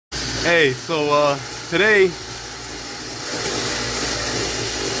Hey, so today,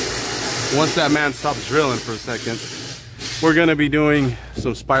 once that man stops drilling for a second, we're gonna be doing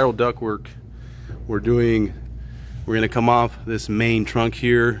some spiral duct work. We're gonna come off this main trunk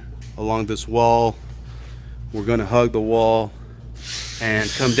here along this wall. We're gonna hug the wall and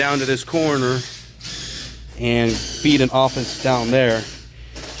come down to this corner and feed an office down there.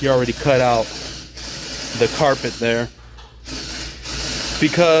 He already cut out the carpet there,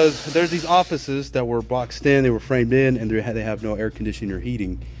 because there's these offices that were boxed in, they were framed in, and they have no air conditioning or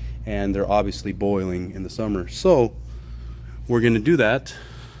heating, and they're obviously boiling in the summer. So we're gonna do that.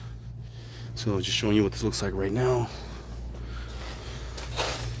 So just showing you what this looks like right now.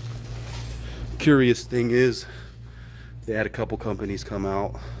 Curious thing is, they had a couple companies come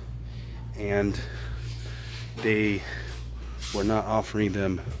out and they were not offering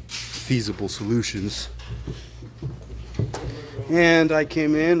them feasible solutions. And I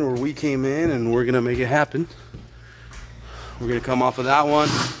came in, or we came in, and we're gonna make it happen. We're gonna come off of that one,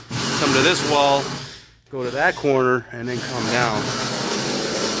 come to this wall, go to that corner, and then come down.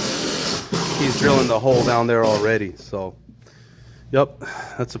 He's drilling the hole down there already, so yep,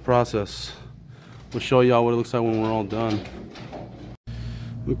 that's the process. We'll show y'all what it looks like when we're all done.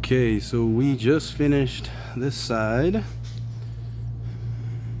 Okay, so we just finished this side.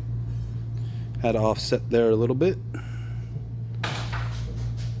 Had to offset there a little bit.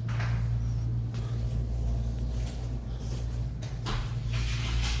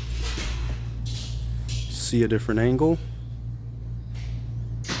 See a different angle.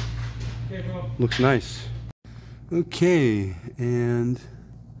 Looks nice. Okay, and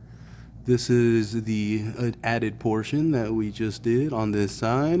this is the added portion that we just did on this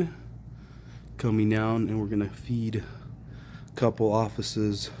side. Coming down, and we're gonna feed a couple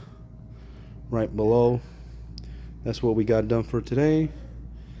offices right below. That's what we got done for today,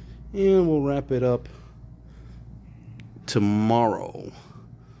 and we'll wrap it up tomorrow.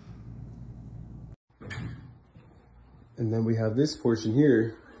 And then we have this portion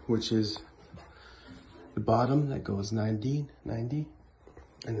here, which is the bottom that goes 90. And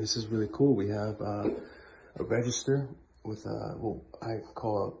this is really cool. We have a register with what I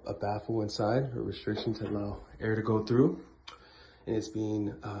call a baffle inside, a restriction to allow air to go through. And it's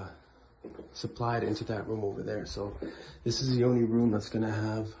being supplied into that room over there. So this is the only room that's gonna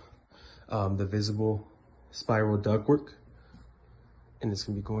have the visible spiral ductwork. And it's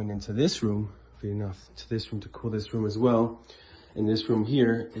gonna be going into this room, feeding off to this room to cool this room as well. And this room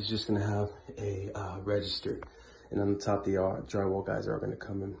here is just gonna have a register. And on the top, the drywall guys are gonna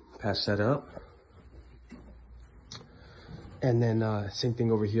come and patch that up. And then same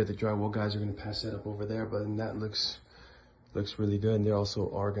thing over here, the drywall guys are gonna patch that up over there, but then that looks really good. And they also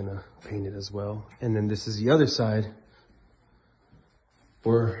are gonna paint it as well. And then this is the other side,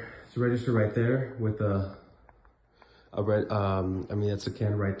 where it's a register right there with that's a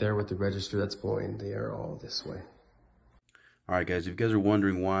can right there with the register that's blowing the air all this way. All right, guys, if you guys are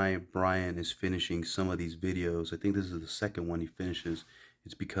wondering why Brian is finishing some of these videos, I think this is the second one he finishes.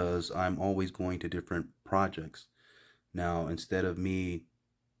 It's because I'm always going to different projects. Now, instead of me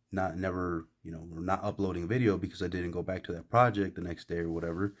not uploading a video because I didn't go back to that project the next day or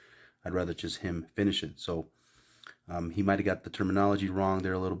whatever, I'd rather just him finish it. So he might have got the terminology wrong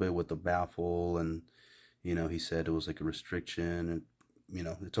there a little bit with the baffle, and he said it was like a restriction, and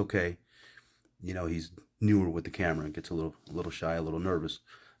it's okay. He's newer with the camera and gets a little shy, a little nervous.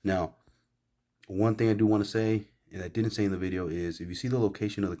 Now, one thing I do want to say, and I didn't say in the video, is if you see the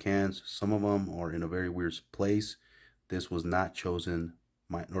location of the cans, some of them are in a very weird place. This was not chosen,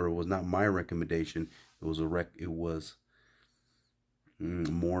 it was not my recommendation. It was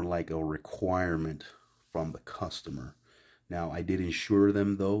more like a requirement from the customer. Now, I did assure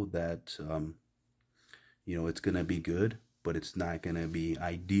them though that it's gonna be good, but it's not gonna be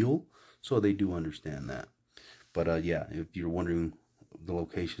ideal. So they do understand that. But yeah, if you're wondering the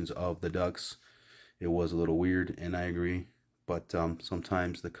locations of the ducts, it was a little weird, and I agree. But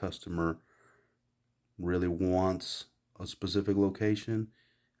sometimes the customer really wants a specific location,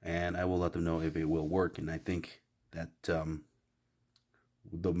 and I will let them know if it will work. And I think that the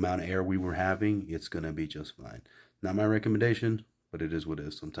amount of air we were having, it's going to be just fine. Not my recommendation, but it is what it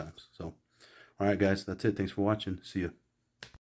is sometimes. So, all right, guys, that's it. Thanks for watching. See ya.